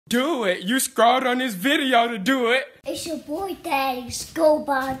Do it. You scrolled on this video to do it. It's your boy Daddy's Go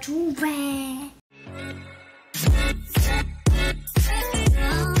by Joovier.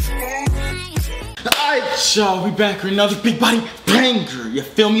 Alright, y'all, we back with another big body banger. You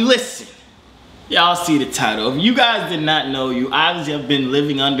feel me? Listen. Y'all see the title. If you guys did not know, you obviously have been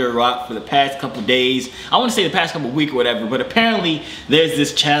living under a rock for the past couple days. I want to say the past couple weeks or whatever, but apparently there's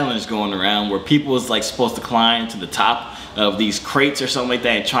this challenge going around where people is like supposed to climb to the top of these crates or something like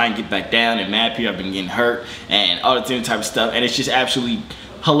that and try and get back down, and mad people have been getting hurt and all that different type of stuff, and it's just absolutely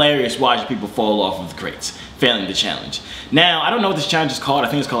hilarious watching people fall off of the crates, failing the challenge. Now, I don't know what this challenge is called. I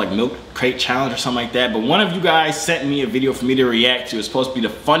think it's called like Milk Crate Challenge or something like that, but one of you guys sent me a video for me to react to. It's supposed to be the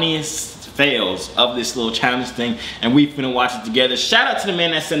funniest fails of this little challenge thing, and we finna watch it together. Shout out to the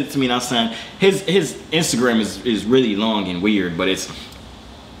man that sent it to me. Now, son, his Instagram is really long and weird, but it's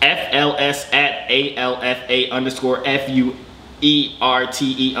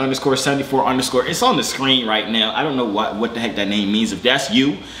FLS@ALFA_FUERTE_74_. It's on the screen right now. I don't know what the heck that name means. If that's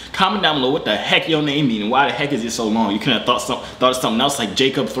you, comment down below what the heck your name means and why the heck is it so long. You could have thought of something else like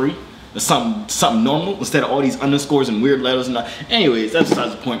Jacob 3 or something normal instead of all these underscores and weird letters and all. Anyways, that's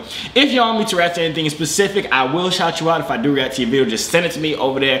besides the point. If you want me to react to anything specific, I will shout you out. If I do react to your video, just send it to me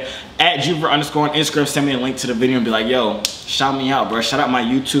over there at Joovier_ on Instagram. Send me a link to the video and be like, yo, shout me out, bro. Shout out my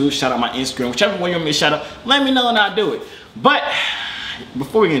YouTube, shout out my Instagram, whichever one you want me to shout out, let me know and I'll do it. But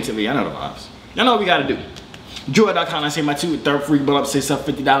before we get into the video, I know the vibes. Y'all know what we gotta do. Joovier.com, I say my third free bill up, say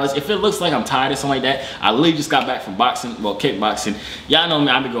 $50. If it looks like I'm tired or something like that, I literally just got back from boxing, well, kickboxing. Y'all know me,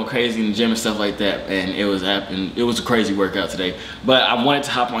 I've been going crazy in the gym and stuff like that, and it was a crazy workout today. But I wanted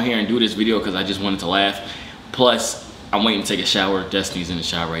to hop on here and do this video because I just wanted to laugh. Plus, I'm waiting to take a shower. Destiny's in the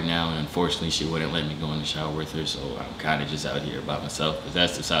shower right now, and unfortunately, she wouldn't let me go in the shower with her, so I'm kind of just out here by myself. But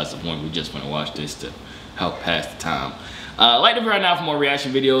that's besides the point. We just want to watch this to help pass the time. Like the video right now for more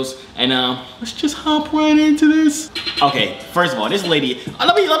reaction videos, and let's just hop right into this. Okay, first of all, this lady,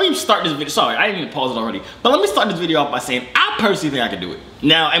 let me start this video. Sorry, I didn't even pause it already, but let me start this video off by saying I personally think I can do it.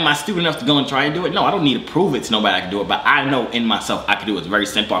 Now, am I stupid enough to go and try and do it? No, I don't need to prove it to nobody I can do it, but I know in myself I can do it. It's very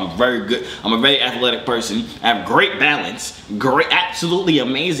simple. I'm very good. I'm a very athletic person. I have great balance, absolutely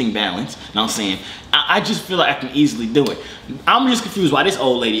amazing balance. You know what I'm saying? I just feel like I can easily do it. I'm just confused why this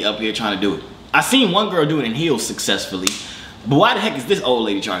old lady up here trying to do it. I seen one girl do it in heels successfully, but why the heck is this old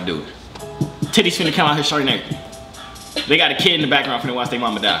lady trying to do it? Titties finna come out here showing everything. They got a kid in the background finna watch their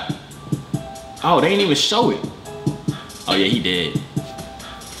mama die. Oh, they didn't even show it. Oh yeah, he did.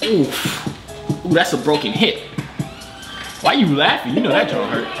 Oof. Ooh, that's a broken hip. Why you laughing? You know that joint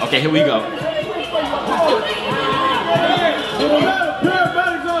hurt. Okay, here we go.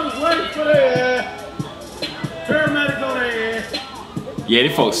 Paramedics on his way for their ass. Paramedics on their ass. Yeah,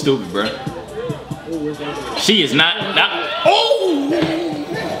 these folks stupid, bro. She is not. Oh!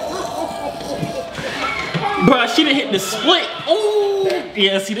 Bro, she done hit the split. Oh!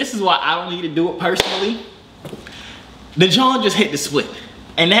 Yeah, see, this is why I don't need to do it personally. The John just hit the split.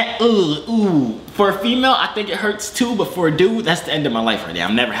 And that, ooh. For a female, I think it hurts too, but for a dude, that's the end of my life right there.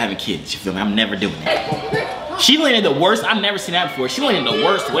 I'm never having kids, you feel me? I'm never doing that. She landed the worst. I've never seen that before. She landed the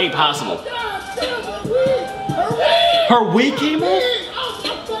worst way possible. Her wig came off?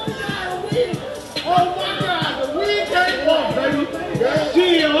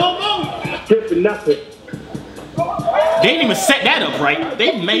 Nothing. They didn't even set that up right.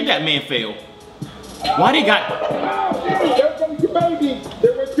 They made that man fail. Why they got? There goes your baby.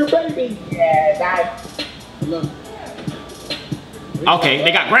 There was your baby. Yeah, nice. Okay,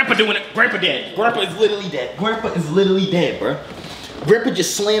 they got Grandpa doing it. Grandpa dead. Grandpa is literally dead. Grandpa is literally dead, bro. Grandpa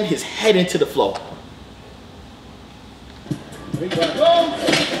just slammed his head into the floor.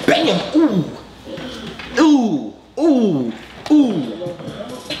 Bam! Ooh! Ooh! Ooh! Ooh!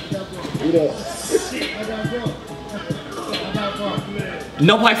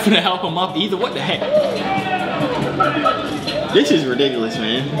 Nobody finna help him up either. What the heck? This is ridiculous,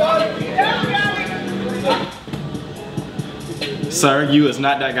 man. Sir, you is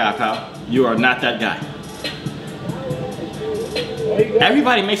not that guy, pal. You are not that guy.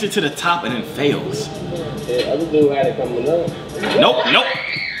 Everybody makes it to the top and then fails. Nope, nope.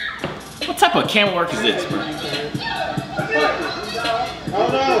 What type of camera work is this, bro?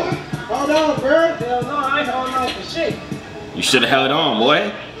 Hold on, bro. Hell no, I ain't holding on for shit. You should have held on, boy. I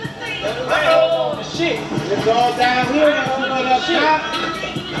ain't holding on for shit. It's all down here, hold on up top.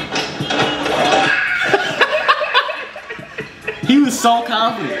 He was so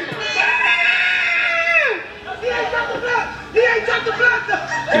confident. He ain't got the blood.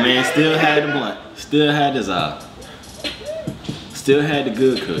 The man still had the blunt. Still had his eye. Still had the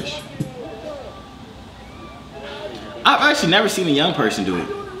good kush. I've actually never seen a young person do it.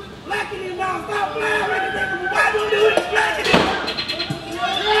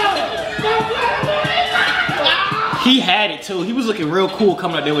 He had it too. He was looking real cool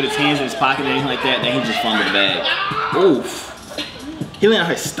coming up there with his hands in his pocket and anything like that. Then he just fumbled the bag. Oof. He landed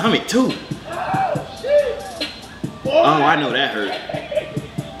on his stomach too. Oh, I know that hurt.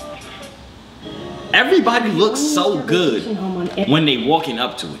 Everybody looks so good when they walking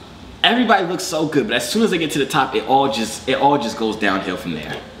up to it. Everybody looks so good, but as soon as they get to the top, it all just goes downhill from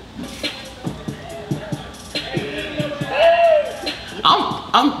there.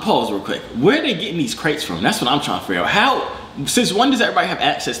 I'm pause real quick. Where are they getting these crates from? That's what I'm trying to figure out. How, since when does everybody have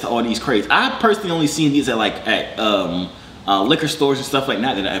access to all these crates? I've personally only seen these at liquor stores and stuff like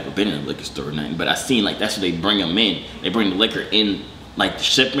that. I've ever been in a liquor store or nothing, but I've seen like that's where they bring them in. They bring the liquor in, like the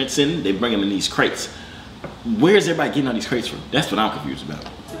shipments in. They bring them in these crates. Where's everybody getting all these crates from? That's what I'm confused about.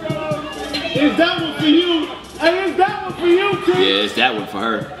 Is that one for you? And is that one for you, too? Yeah, it's that one for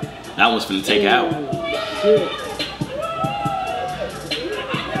her. That one's finna take out. Shit.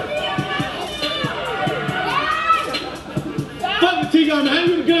 Fuck the T-gun, man. Hang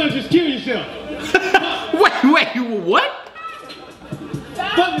with the gun, just kill yourself. Wait, what?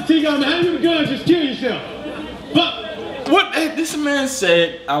 Fuck the T-gun, man. Hang with the gun, just kill yourself. Fuck. What? This man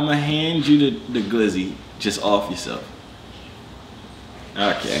said, I'ma hand you the glizzy, just off yourself.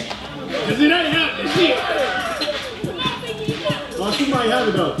 Okay. Cause it ain't happening, shit. Well, she might have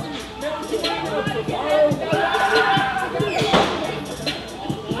it though.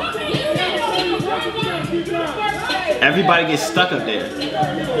 Everybody gets stuck up there.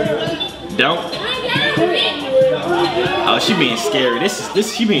 Don't. Oh, she being scary.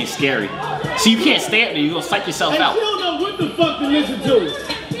 She being scary. So you can't stay up there. You gonna psych yourself out. Hey, you don't know what the fuck to listen to.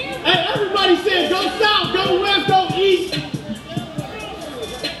 Hey, everybody said go south, go west, go east.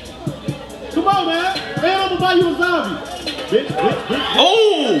 Come on, man. Hey, I'm gonna buy you a zombie. Bitch.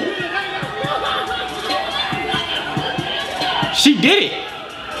 Oh! She did it.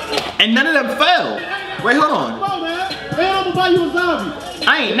 And none of them fell. Wait, hold on. Come on, man. Hey, I'm gonna buy you a zombie.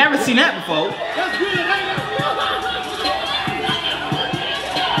 I ain't never seen that before. That's good,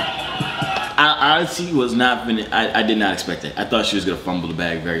 I honestly was not gonna, I did not expect that. I thought she was gonna fumble the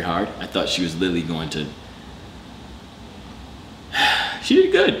bag very hard. I thought she was literally going to. She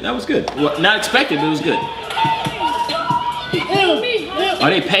did good. That was good. Well, not expected, but it was good. Oh,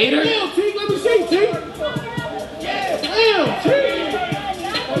 they paid her? Damn, T, let me see, T. Damn, T.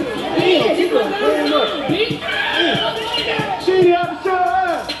 She ain't got to show her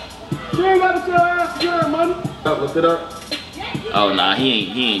ass. She ain't got to show her ass to get her money. Look it up. Oh, nah,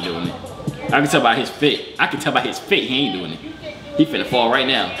 he ain't doing it. I can tell by his fit. I can tell by his fit he ain't doing it. He finna fall right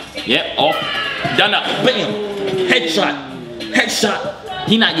now. Yep, off. Done up. Bam. Headshot. Headshot.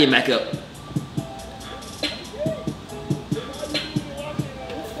 He not getting back up.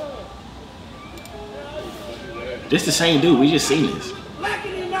 This the same dude. We just seen this.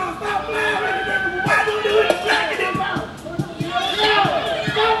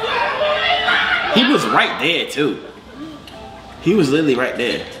 He was right there too. He was literally right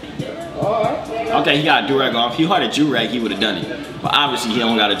there. Okay, he got a do-rag on. If he had a do-rag, he would have done it. But obviously, he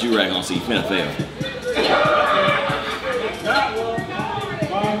don't got a do-rag on, so he finna fail.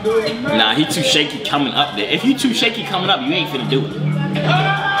 Nah, he too shaky coming up there. If you too shaky coming up, you ain't finna do it.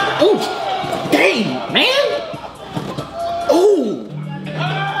 Ooh, dang, man. Ooh,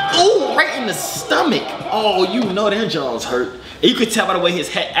 ooh, right in the stomach. Oh, you know that jaw's hurt. You could tell by the way his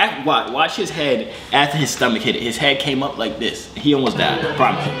head, watch his head after his stomach hit it. His head came up like this. He almost died, I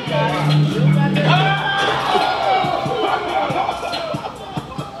promise.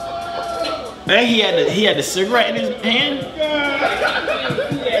 And he had the cigarette in his hand.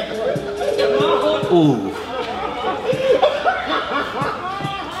 Ooh.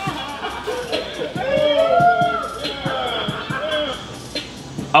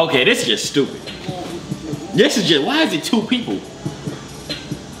 Okay, this is just stupid. This is just, why is it two people?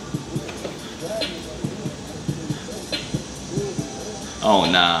 Oh,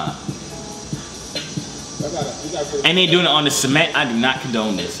 nah. And they doing it on the cement. I do not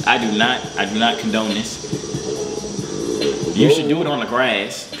condone this. I do not condone this. You should do it on the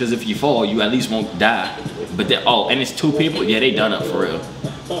grass, because if you fall, you at least won't die. But they, oh, and it's two people? Yeah, they done up for real.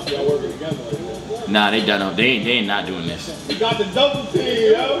 Nah, they done up. They ain't not doing this. You got the double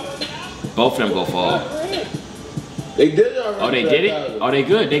T, yo. Both of them go fall. They did it already. Oh, they did it? Oh, they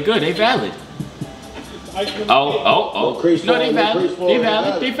good. They good. They valid. Oh. No, they valid. They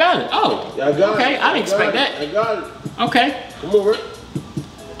valid. They valid. Oh. Okay, I didn't expect that. I got it. Okay. Come over.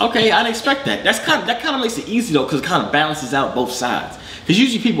 Okay, I didn't expect that. That kind of makes it easy though, because it kind of balances out both sides. Because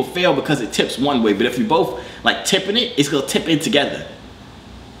usually people fail because it tips one way, but if you both like tipping it, it's gonna tip in together.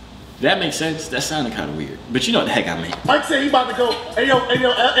 That makes sense. That sounded kind of weird. But you know what the heck I mean. Mike said he about to go. Hey yo,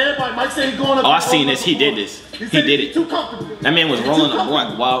 everybody. Mike said he going up. Oh, I seen this. He did this. He did it. Too comfortable. That man was rolling a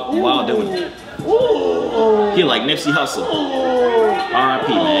blunt while doing it. Ooh. He like Nipsey Hussle.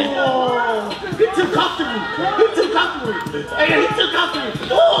 R.I.P. man. He too comfortable. He too comfortable. Hey, he too comfortable.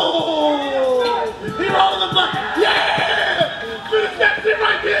 Oh, he rolling the blunt. Yeah! Finish that shit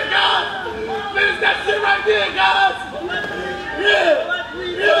right there, guys. Finish that shit right there, guys. Yeah.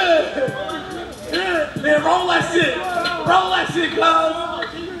 Man, roll that shit. Roll that shit, guys.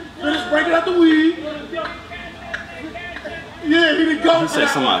 Finish breaking out the weed. Yeah, he done go. He said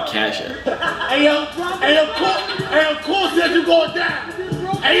something about cash app. Hey yo, Cool said you going down.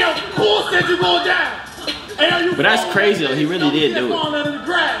 Hey yo, Cool said you going down. Hey yo, you. But that's crazy though. He really did do it. Under the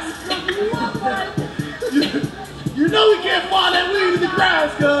grass. You know we can't find that weed in the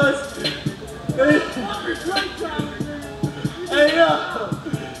grass, cuz. Hey yo.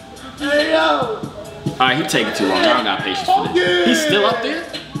 Hey yo. Alright, he taking too long. I don't got patience for this. Yeah. He's still up there?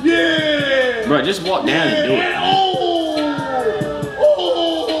 Yeah. Bro, just walk down and do it. Man.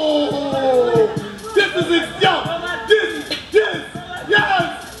 This is it, yo.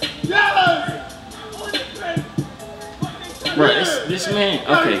 Yes. Bro, this man.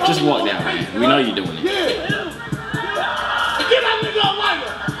 Okay, just walk down, man. We know you're doing it. Yeah. Get that nigga a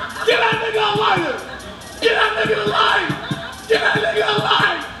lighter. Get that nigga a lighter. Get that nigga a lighter. Get that nigga a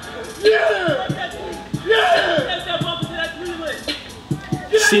lighter. Yeah.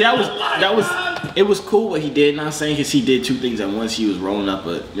 See, it was cool what he did, not saying, because he did two things at once. He was rolling up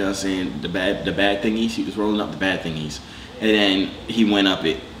you know what I'm saying, the bad thingies. He was rolling up the bad thingies. And then he went up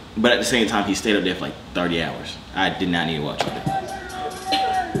it. But at the same time, he stayed up there for like 30 hours. I did not need to watch all that.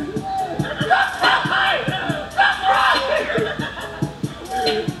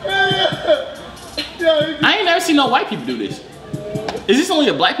 I ain't never seen no white people do this. Is this only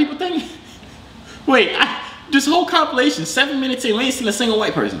a black people thing? Wait, this whole compilation, 7 minutes in, we ain't seen a single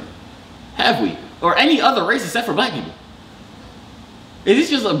white person. Have we? Or any other race except for black people? Is this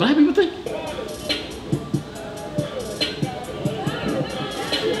just a black people thing?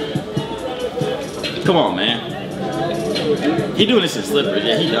 Come on, man. He doing this in slippers.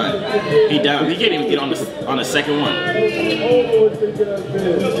 Yeah, he done. He done. He can't even get on the second one.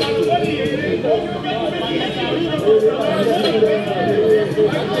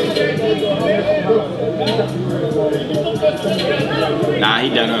 Nah, he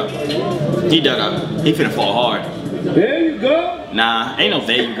done up. He done up. He finna fall hard. There you go. Nah, ain't no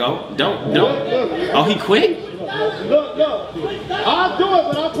there you go. Don't. Oh, he quit? Look. I'll do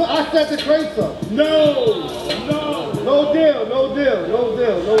it, but I set the crates up. No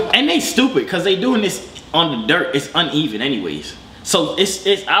deal. And they stupid, cause they doing this on the dirt. It's uneven anyways. So it's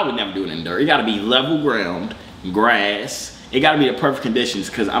I would never do it in dirt. It gotta be level ground, grass. It gotta be the perfect conditions,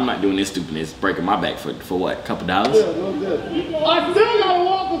 cause I'm not doing this stupidness, breaking my back for what, a couple dollars? Yeah, no deal. I still gotta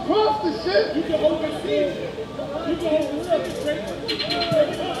walk across the shit. You can oversee it.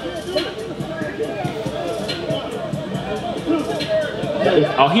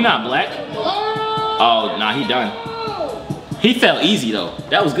 Oh, he not black? Oh, nah, he done. He fell easy though.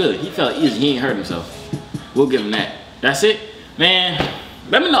 That was good. He fell easy. He ain't hurt himself. We'll give him that. That's it, man.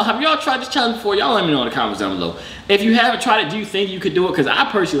 Let me know. Have y'all tried this challenge before? Y'all let me know in the comments down below. If you haven't tried it, do you think you could do it? Because I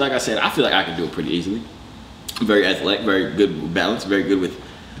personally, like I said, I feel like I could do it pretty easily. Very athletic, very good with balance, very good with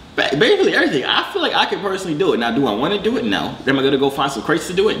basically everything. I feel like I could personally do it. Now, do I want to do it? No. Am I going to go find some crates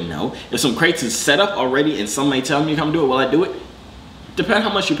to do it? No. If some crates is set up already and somebody telling me to come do it, will I do it? Depends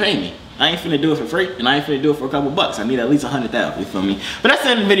how much you pay me. I ain't finna do it for free, and I ain't finna do it for a couple bucks. I need at least 100,000, you feel me? But that's the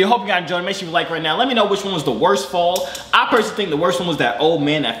end of the video. Hope you guys enjoyed it. Make sure you like right now. Let me know which one was the worst fall. I personally think the worst one was that old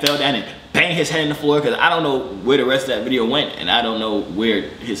man that fell down and banged his head in the floor, because I don't know where the rest of that video went, and I don't know where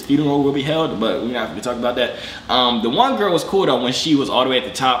his funeral will be held, but we're not gonna talk about that. The one girl was cool though when she was all the way at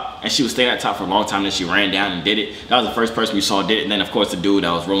the top, and she was staying at the top for a long time, and she ran down and did it. That was the first person we saw did it, and then of course the dude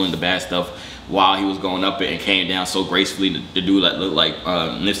that was rolling the bad stuff while he was going up it and came down so gracefully. The dude that looked like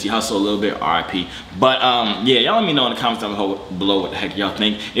Nipsey Hussle a little bit, RIP. But yeah, y'all let me know in the comments down below what the heck y'all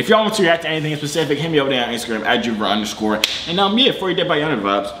think. If y'all want to react to anything specific, hit me over there on Instagram at Joovier_. And yeah, before you get by your other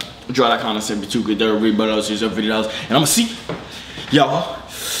vibes, draw that comment, 72 good, there, read $, here's $50, and I'm gonna see y'all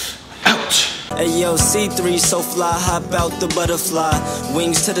out. Hey yo, C3 so fly, hop out the butterfly.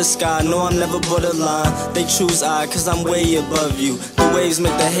 Wings to the sky, no I'm never borderline. They choose I, cause I'm way above you. The waves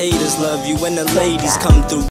make the haters love you when the ladies come through.